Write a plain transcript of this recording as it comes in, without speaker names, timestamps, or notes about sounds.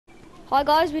Hi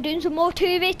guys, we're doing some more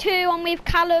 2v2. I'm with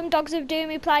Callum, Dogs of Doom,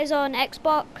 who plays on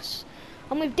Xbox.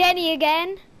 I'm with Denny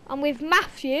again. I'm with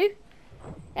Matthew.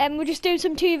 And we're just doing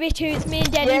some 2v2. It's me and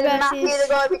Denny versus... Matthew, the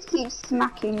guy which keeps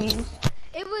smacking you.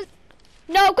 It was...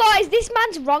 No guys, this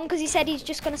man's wrong because he said he's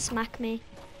just going to smack me.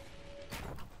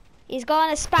 He's going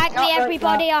to spank me,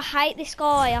 everybody. I hate this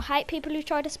guy. I hate people who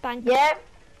try to spank me.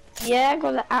 Yeah, I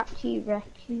got to actually wreck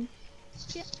you.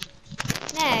 Yeah.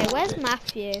 No, where's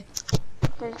Matthew?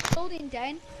 Holding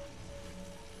down.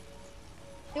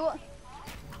 I'm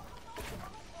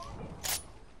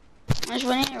just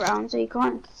running around so you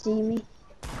can't see me.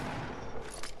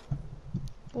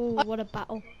 Oh, what a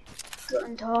battle. Gut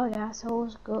and tog,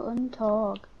 assholes. Gut and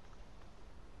tog.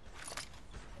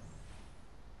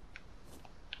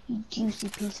 You juicy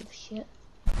piece of shit.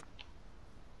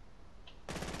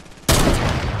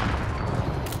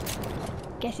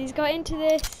 Guess he's got into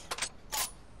this.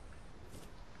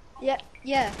 Yeah.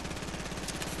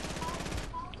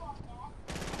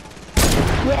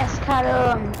 Yes,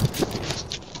 Callum.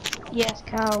 Yes,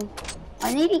 Cal.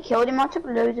 I nearly killed him. I took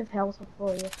loads of health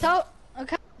for you. So,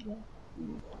 okay. Yeah.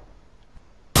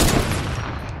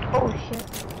 Oh shit.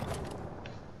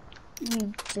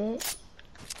 You bitch.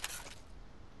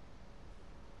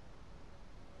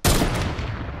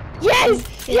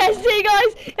 Yes! Yes, see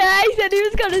guys! Yeah, he said he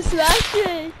was gonna smash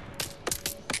me.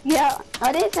 Yeah,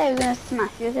 I didn't say I was gonna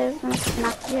smash you, I said I was gonna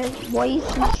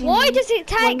smash you. Why does it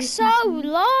take so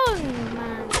long,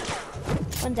 man?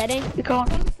 One Denny. You can't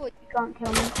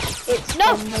kill me. It's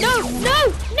no,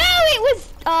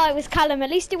 it was Callum. At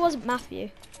least it wasn't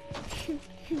Matthew.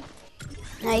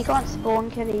 No, you can't spawn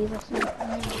kill either. So you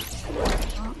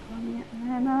can't kill me at the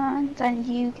moment, and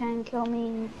you can kill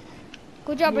me.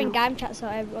 Good job in game chat so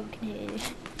everyone can hear you.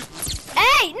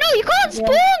 Hey, no, you can't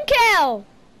spawn kill.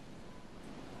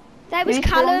 That was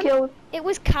Callum. It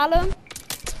was Callum.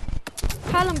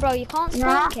 Callum, bro, you can't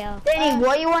spawn kill. Denny,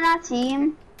 why are you on our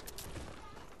team?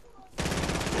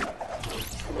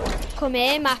 Come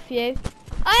here, Matthew.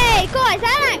 Hey, guys,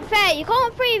 that ain't fair. You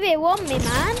can't 3v1 me,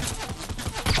 man.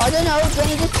 I don't know,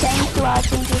 Denny just changed to our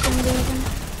team for some reason.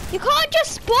 You can't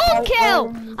just spawn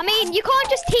kill. I mean, you can't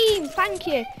just team. Thank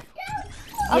you.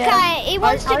 Okay, he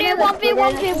wants to do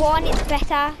 1v1v1, it's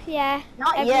better, yeah.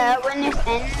 Not yet, when this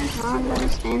ends, man, when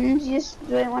this ends, you just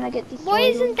don't want to get destroyed. Why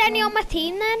isn't Denny on my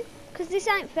team then? Because this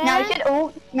ain't fair. Now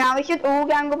we should all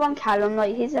gang up on Callum,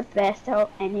 like he's the best out of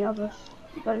any of us.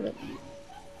 You gotta look.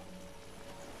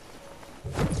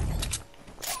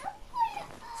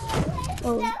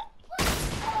 Oh.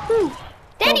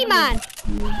 Denny man!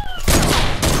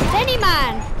 Denny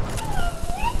man!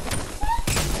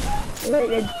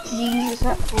 Wait, Jesus,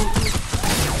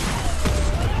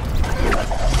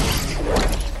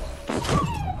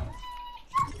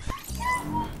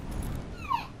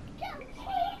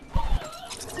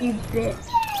 you bitch.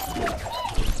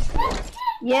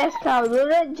 Yes, Carl,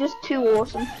 we're just too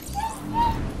awesome.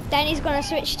 Then he's gonna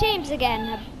switch teams again,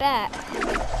 I bet.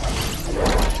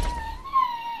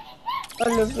 I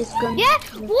love this gun. Yeah?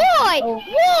 Why?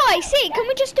 Why? See, can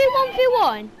we just do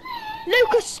 1v1?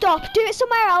 Lucas, stop. Do it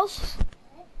somewhere else.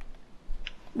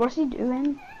 What's he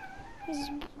doing? He's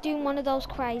doing one of those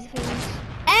crazy things.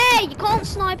 Hey, you can't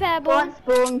snipe airborne. Can't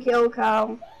spawn kill,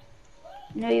 Carl.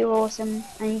 No, you're awesome,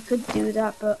 and you could do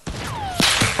that, but...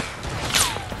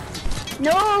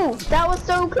 No! That was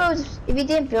so close! If you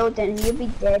didn't build it, you'd be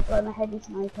dead by my heavy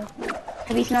sniper.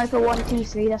 Heavy sniper 1, 2,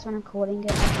 3, that's what I'm calling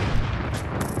it.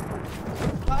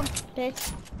 Okay.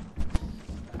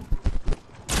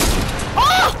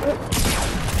 Oh!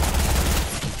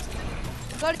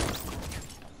 Got it.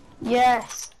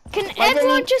 Yes. Can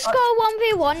everyone just go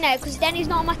 1v1 now? Because Denny's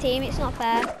not on my team, it's not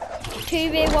fair.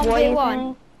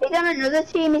 2v1v1. He's on another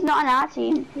team, he's not on our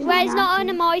team. Well, he's not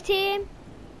on my team.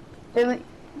 So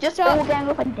just all gang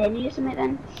up on Denny or something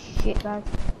then. Shit, guys.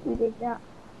 Who did that?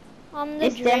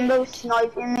 It's them both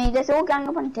sniping me. Let's all gang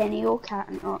up on Denny or Cat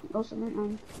or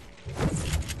something.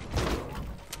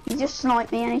 He just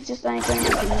sniped me and he's just only going to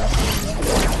see me.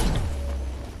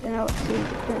 Don't know what to do.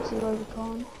 Don't see where we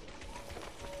can.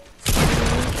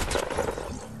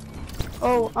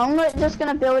 Oh, I'm just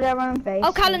gonna build our own base.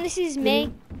 Oh, Callum, this is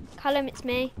me. Callum, it's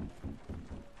me.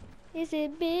 Is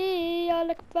it me you're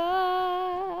looking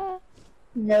for?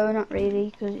 No, not really,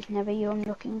 because it's never you I'm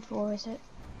looking for, is it?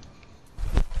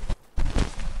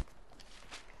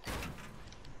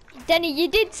 Denny, you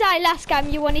did say last game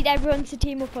you wanted everyone to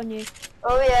team up on you.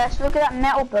 Oh yes, look at that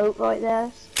metal boat right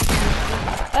there.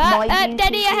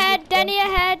 Denny ahead, Denny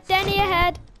ahead, Denny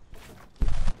ahead.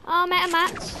 Oh, met a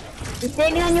match. Is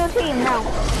Denny on your team now?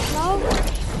 No.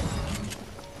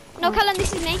 No, Callum,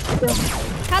 this is me.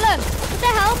 Callum, what the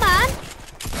hell, man?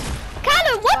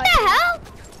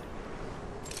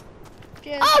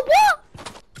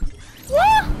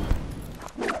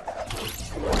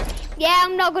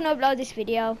 I'm not gonna upload this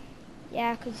video.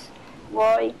 Yeah, cause.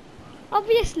 Why?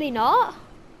 Obviously not.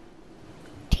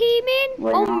 Teaming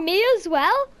on me as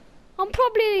well. I'm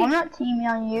probably. I'm not teaming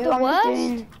on you. The I'm worst. just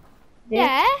doing this.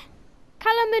 Yeah.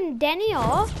 Callum and Denny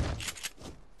are.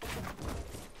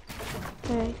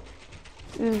 Okay.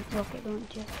 Rocket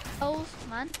launcher. Shells,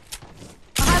 man.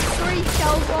 I have 3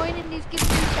 shells going and he's giving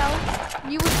me shells.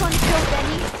 You were trying to kill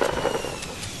Denny.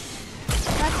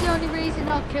 That's the only reason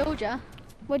I killed you.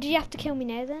 Well, did you have to kill me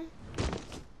now then?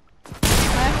 I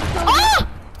have to kill you.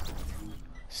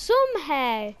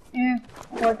 Somehow.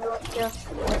 Rocket launcher.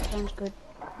 That sounds good.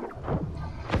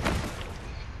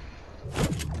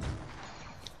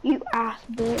 You ass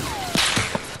bitch.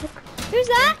 Who's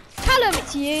that? Callum,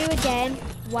 it's you again.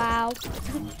 Wow.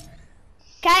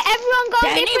 Okay, everyone go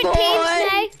Danny different boy,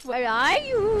 teams now. where are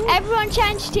you? Everyone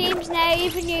change teams now,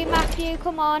 even you, Matthew.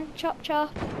 Come on, chop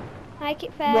chop. Make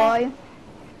it fair. Why?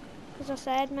 Because I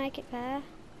said make it fair.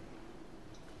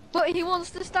 But he wants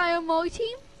to stay on my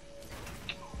team?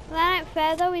 Well, that ain't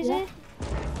fair though, is it?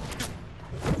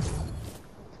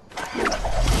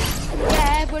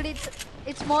 Yeah, but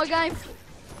it's my game.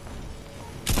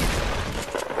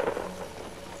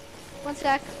 One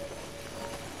sec.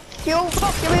 Give me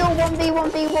all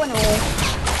 1v1v1 or...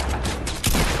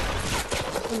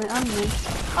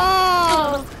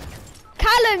 Oh!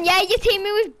 Callum, yeah, you're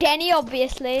teaming with Denny,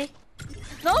 obviously.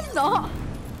 No, I'm not.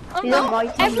 I'm He's on not. my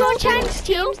team. Everyone change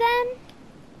teams then.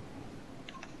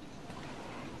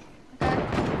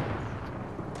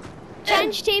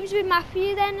 Change teams with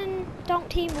Matthew then and don't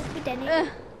team up with Denny.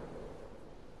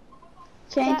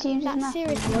 Change teams with That's Matthew.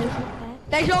 seriously not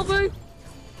fair. Deja vu.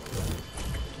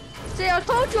 See, I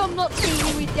told you I'm not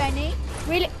teaming with Denny.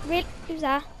 Really? Who's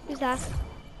that? Who's that?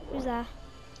 Who's that?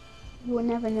 You will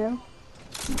never know.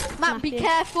 Matt, be Matthew.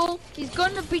 careful. He's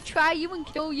gonna betray you and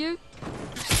kill you.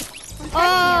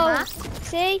 Oh!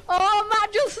 See? Oh,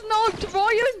 Matt just sniped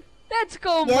Ryan. Let's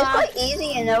go, Yeah, it's Matt. quite easy,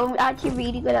 you know. I'm actually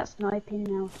really good at sniping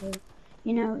now, so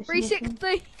you know. It's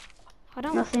 360. I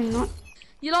don't. Nothing. Not.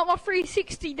 You like my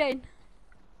 360 then?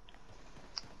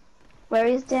 Where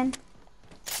is Den?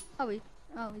 Oh,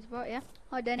 he's right, yeah.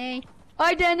 Hi, Denny.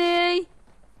 Hi, Denny.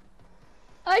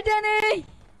 Hi, Denny.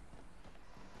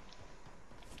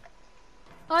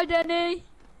 Hi, Denny.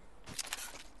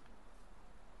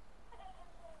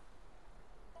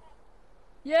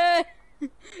 Yeah.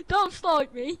 Don't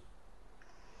snipe me.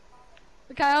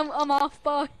 Okay, I'm off.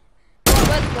 Bye. Right,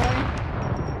 where's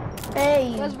Ryan?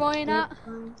 Hey. Where's Ryan at?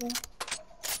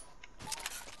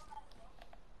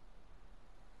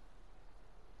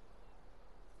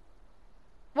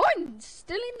 Ryan's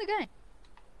still in the game.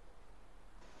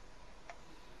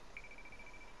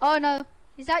 Oh no,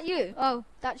 is that you? Oh,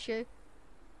 that's you.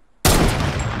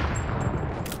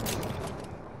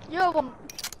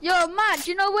 Yo, Matt,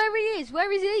 do you know where he is?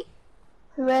 Where is he?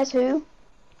 Where's who?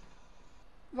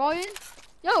 Ryan?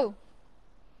 Yo,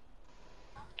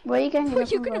 Where are you going?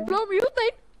 what, you gonna blow me up then?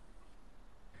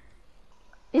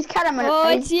 Is Callum on? Oh,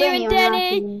 is it's you Denny and on our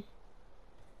Denny. team?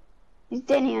 Is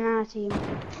Denny on our team?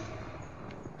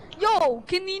 Yo,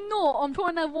 can he not? I'm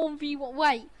trying to 1v1.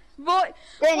 Wait, right.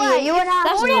 Denny, wait, are you on our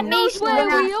that's team? not Ryan me knows where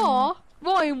sniping. we are.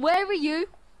 Ryan, where are you?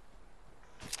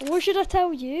 What should I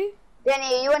tell you? Denny,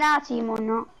 are you on our team or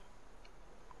not?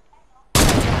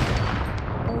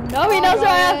 Oh no, he knows where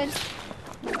I am.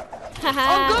 I'm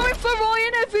Haha. going for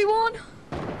Ryan, everyone.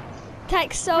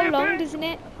 Takes so long, doesn't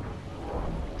it?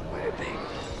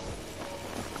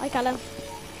 Hi, Callum.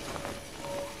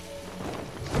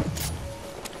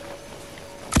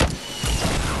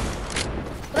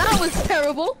 That was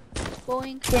terrible.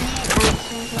 Boing. Denny ain't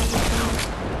answering.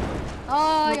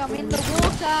 Oh, I'm in the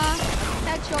water.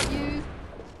 Headshot you.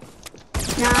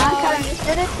 Nah, Callum, just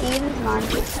do the teams, man.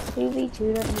 2v2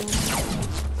 them, man.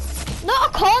 No, I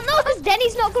can't though, because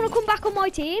Denny's not going to come back on my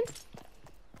team.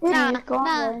 Nah, Denny, go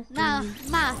on, nah, guys.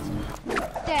 Matt.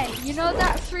 Denny, you know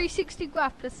that 360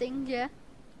 grappler thing, yeah?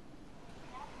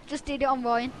 Just did it on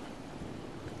Ryan.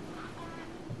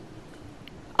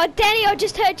 Oh, Denny, I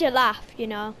just heard you laugh, you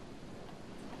know.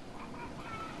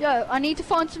 Yo, I need to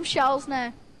find some shells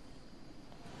now.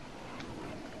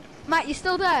 Matt, you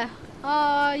still there?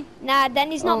 Hi. Nah,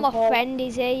 Denny's not my Okay. friend,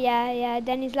 is he? Yeah,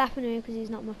 Denny's laughing at me because he's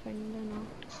not my friend, I know.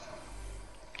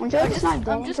 I'm sure it's not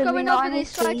Denny. I'm just 'cause going we're not over on this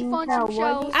his side to team, find so some why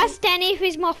shells. do you- Ask Denny if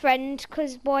he's my friend,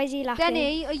 because why is he laughing?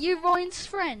 Denny, are you Ryan's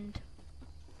friend?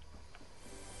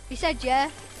 He said yeah,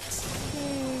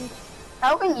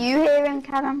 How can you hear him,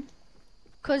 Callum?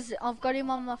 because I've got him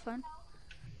on my phone.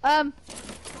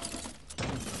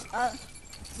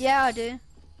 Yeah, I do.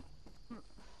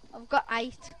 I've got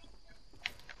 8.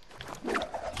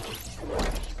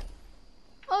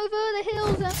 over the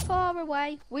hills and far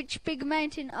away. Which big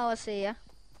mountain? Oh, I see ya.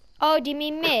 Oh, do you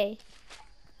mean me?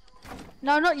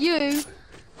 No, not you.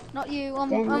 Not you.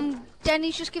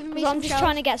 Denny's just giving me some I'm just shells.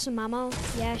 trying to get some ammo.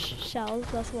 Yeah, shells.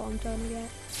 That's what I'm trying to get.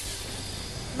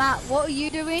 Matt, what are you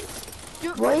doing?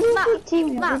 Why are you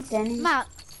teaming up with Denny? Matt,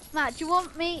 do you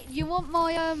want me? You want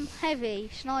my heavy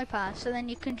sniper? So then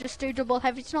you can just do double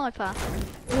heavy sniper.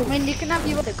 I mean, you can have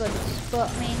your other guns, but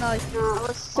I mean, like, No, I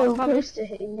was so close to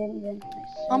hitting Denny then.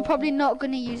 I'm probably not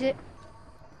gonna use it.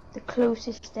 The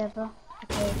closest ever.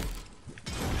 Okay.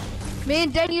 Me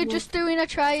and Denny are just doing a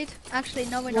trade. Actually,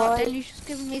 no, we're not. Denny's just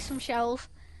giving me some shells.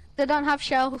 They don't have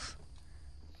shells.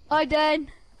 Hi,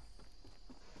 Den.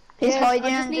 He's hiding.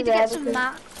 I just need to get some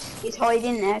mats. He's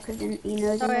hiding there because he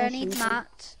knows. Sorry, I need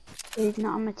mats. He's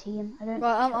not on my team. I don't.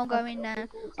 Right, I'm going now.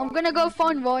 I'm gonna go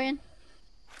find Ryan.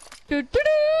 Doo -doo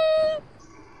 -doo!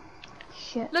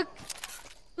 Shit. Look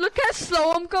how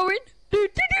slow I'm going. Doo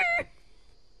 -doo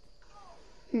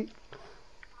 -doo!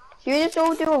 Should we just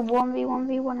all do a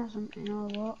 1v1v1 or something or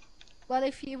what? Well,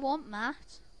 if you want,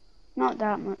 Matt. Not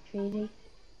that much, really.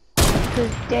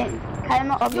 Because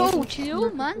kind of obviously. Yo,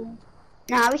 chill, man.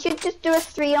 Nah, we should just do a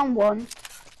 3-on-1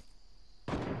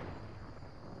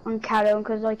 on Callum,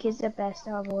 because like he's the best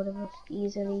out of all of us,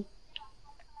 easily.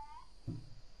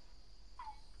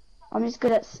 I'm just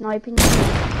good at sniping.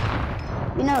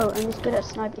 You know, I'm just good at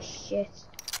sniping shit.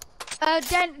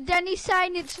 Denny's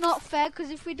saying it's not fair because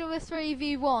if we do a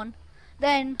 3v1,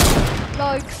 then,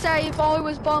 like, say if I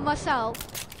was by myself.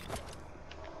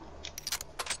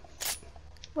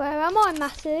 Where am I,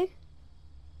 Matthew?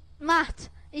 Matt,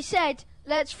 he said,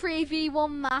 let's 3v1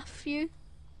 Matthew.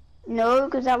 No,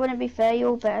 because that wouldn't be fair.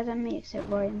 You're better than me, except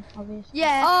Ryan, obviously.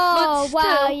 Yeah. Oh, but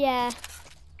still, wow, yeah.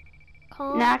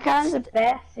 Nah, Callum's the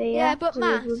best. Yeah, but so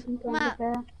Matt,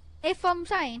 fair. if I'm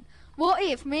saying, what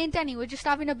if me and Denny were just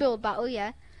having a build battle,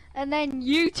 yeah, and then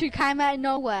you two came out of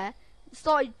nowhere, and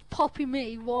started popping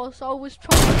me whilst I was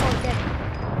trying to fight Denny?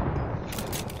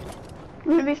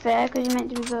 Wouldn't be fair because you're meant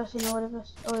to be versing all of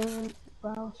us. Or even,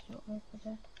 well, sort of.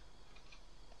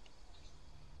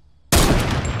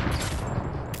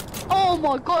 Oh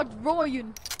my God,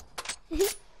 Ryan!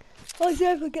 Oh,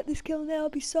 so if I get this kill now, I'll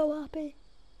be so happy.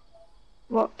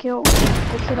 What kill?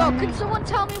 Oh, can someone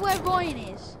tell me where Ryan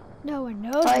is? No one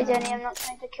knows. Alright, Denny, I'm not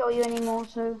trying to kill you anymore,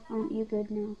 so you're good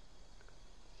now.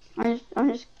 I'm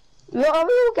just. Are we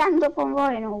all ganged up on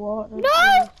Ryan or what?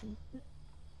 No!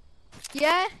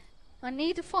 Yeah, I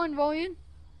need to find Ryan.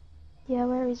 Yeah,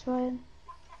 where is Ryan?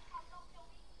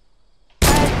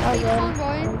 I need to find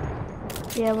Ryan.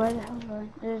 Yeah, where the hell is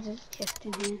Ryan? There's a chest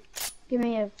in here. Give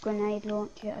me a grenade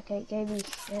launcher. Okay, it gave me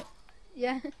shit.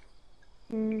 Yeah.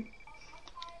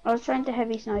 I was trying to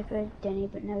heavy sniper Denny,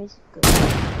 but now he's good.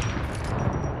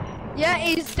 Yeah,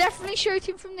 he's definitely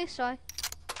shooting from this side.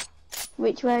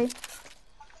 Which way?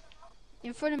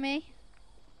 In front of me.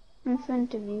 In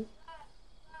front of you.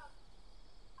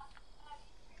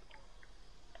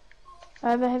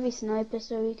 I have a heavy sniper,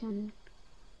 so we can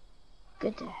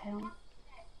get to hell.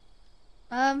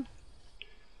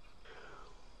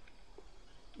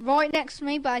 Right next to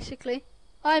me, basically.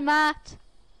 Hi, Matt.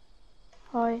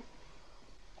 Hi.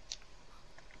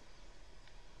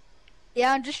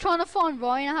 Yeah, I'm just trying to find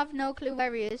Ryan. I have no clue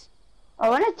where he is.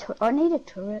 I need a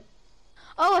turret.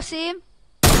 Oh, I see him.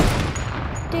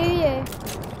 Do you?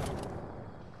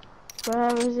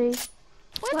 Where is he?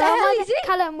 Where the hell is he?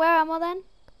 Callum, where am I then?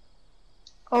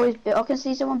 Oh, I can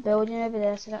see someone building over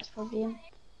there, so that's probably him.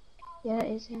 Yeah, that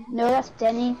is him. No, that's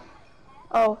Denny.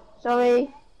 Oh,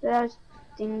 sorry. That was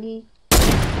Dingy.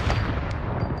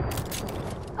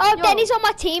 Oh, Yo. Denny's on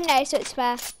my team now, so it's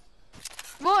fair.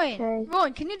 Ryan, Okay.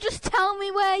 Ryan, can you just tell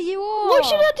me where you are? Why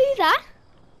should I do that?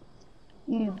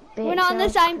 You bitch. We're not on the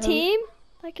same team,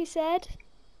 like you said.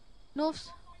 North.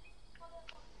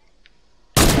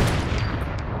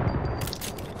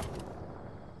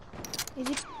 Is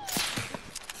he?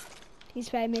 He's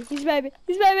found me. He's found me.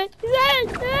 He's found me. He's found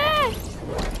me. Ah!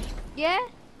 Yeah?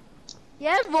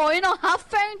 Yeah, Ryan, I have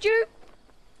found you.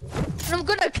 And I'm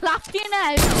gonna clap you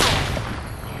now.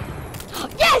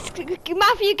 Yes!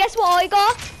 Matthew, guess what I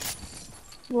got?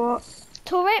 What?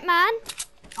 Turret, man.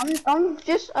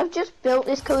 I've just built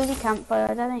this cozy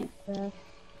campfire. That ain't fair.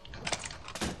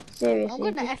 Seriously.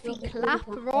 I'm gonna effing clap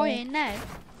Ryan now.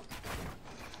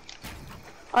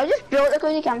 I just built the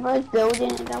cozy campfire. I was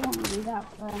building it. I won't do that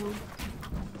fair, man.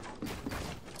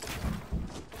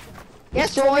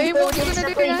 Yes, Ryan, what are you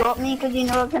gonna do You now? got me because you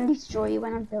know I can destroy you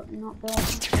when I'm built and not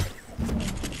built.